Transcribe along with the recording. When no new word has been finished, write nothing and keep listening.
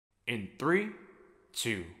In 3,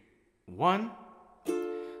 2, 1.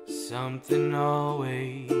 Something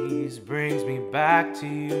always brings me back to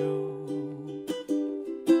you.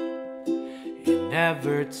 It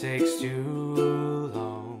never takes too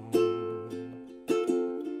long.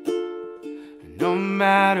 No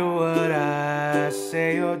matter what I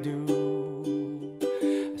say or do,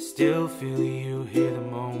 I still feel you here the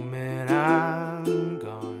moment I'm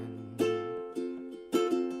gone.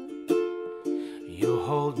 You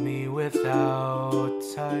hold me without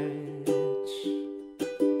touch.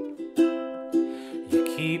 You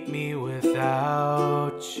keep me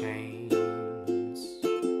without chains.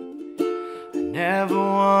 I never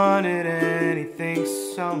wanted anything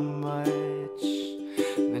so much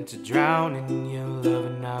than to drown in your love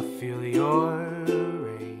and not feel your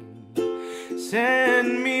rain. Set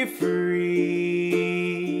me free,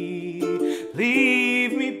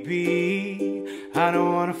 leave me be. I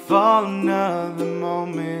don't wanna fall another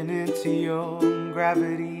moment into your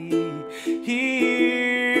gravity.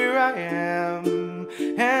 Here I am,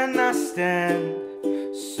 and I stand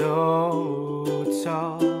so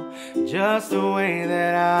tall, just the way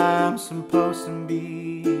that I'm supposed to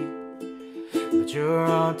be. But you're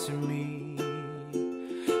onto me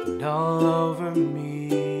and all over me.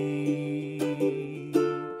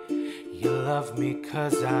 You love me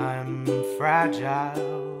 'cause I'm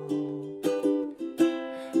fragile,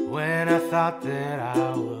 when I thought that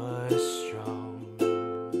I was strong.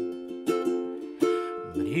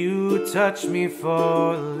 But you touched me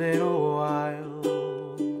for a little while,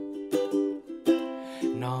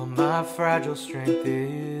 and all my fragile strength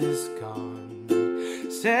is gone.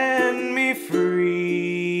 Set me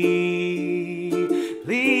free,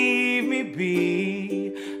 leave me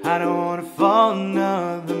be. I don't wanna fall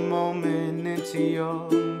another moment into your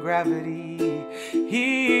gravity.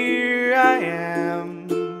 Here I am,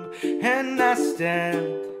 and I stand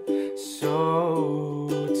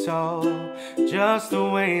so tall, just the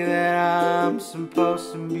way that I'm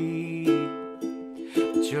supposed to be.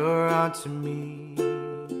 But you're onto me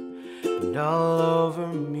and all over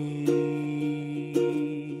me.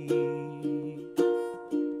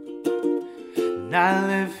 And I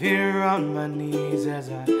live here on my knees as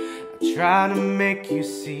I try to make you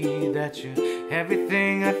see that you're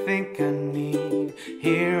everything I think I need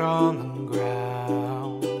here on the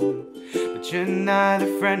ground. But you're neither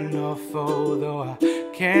friend nor foe, though I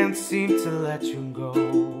can't seem to let you go.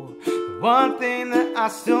 The one thing that I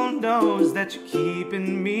still know is that you're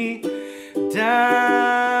keeping me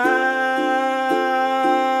down.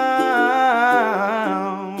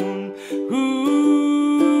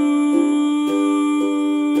 Ooh,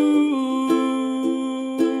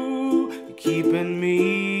 you're keeping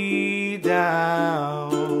me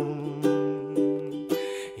down.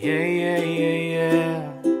 Yeah, yeah, yeah, yeah.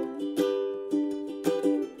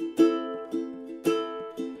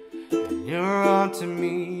 And you're onto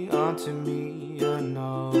me, and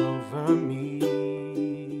all over me.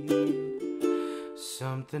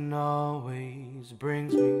 Something always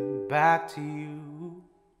brings me back to you.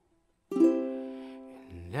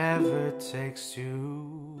 It never takes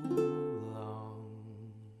too long.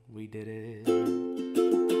 We did it.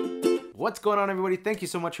 What's going on, everybody? Thank you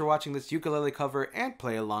so much for watching this ukulele cover and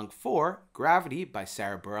play along for Gravity by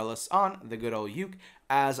Sara Bareilles on the good old uke.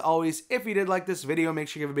 As always, if you did like this video, make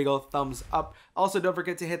sure you give a big old thumbs up. Also, don't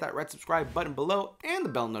forget to hit that red subscribe button below and the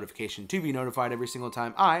bell notification to be notified every single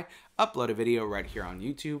time I upload a video right here on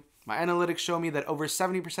YouTube. My analytics show me that over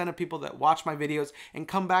 70% of people that watch my videos and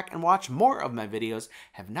come back and watch more of my videos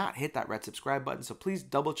have not hit that red subscribe button, so please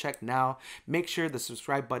double check now. Make sure the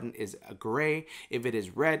subscribe button is gray. If it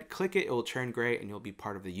is red, click it, it will turn gray and you'll be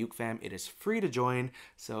part of the uke fam. It is free to join,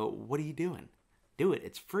 so what are you doing? Do it.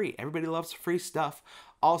 It's free. Everybody loves free stuff.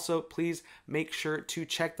 Also, please make sure to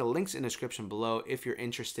check the links in the description below if you're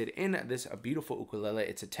interested in this beautiful ukulele.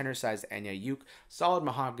 It's a tenor sized Enya uke, solid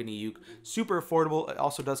mahogany uke, super affordable. It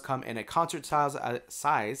also does come in a concert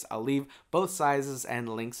size. I'll leave both sizes and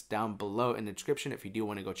links down below in the description if you do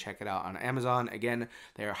want to go check it out on Amazon. Again,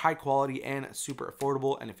 they are high quality and super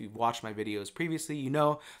affordable. And if you've watched my videos previously, you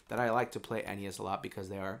know that I like to play Enyas a lot because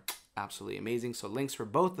they are absolutely amazing. So links for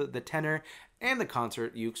both the tenor and the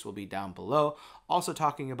concert ukes will be down below. Also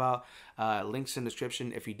talking about links in the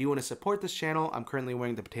description. If you do want to support this channel, I'm currently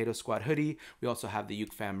wearing the Potato Squad hoodie. We also have the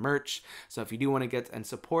Uke Fam merch. So if you do want to get and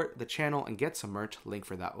support the channel and get some merch, link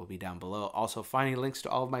for that will be down below. Also finding links to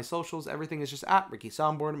all of my socials. Everything is just at Ricky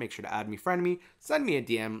Somborn. Make sure to add me, friend me, send me a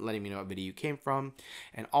DM letting me know what video you came from.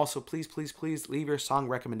 And also please, please, please leave your song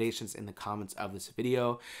recommendations in the comments of this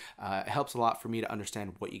video. It helps a lot for me to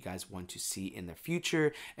understand what you guys want to see in the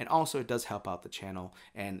future. And also it does help out out the channel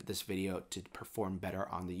and this video to perform better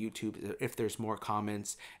on the YouTube if there's more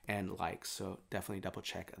comments and likes. So definitely double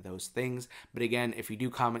check those things. But again, if you do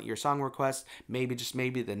comment your song request, maybe, just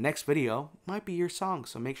maybe, the next video might be your song.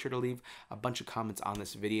 So make sure to leave a bunch of comments on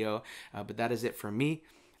this video. But that is it for me.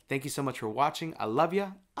 Thank you so much for watching. I love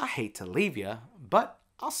you. I hate to leave you, but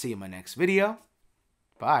I'll see you in my next video.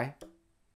 Bye.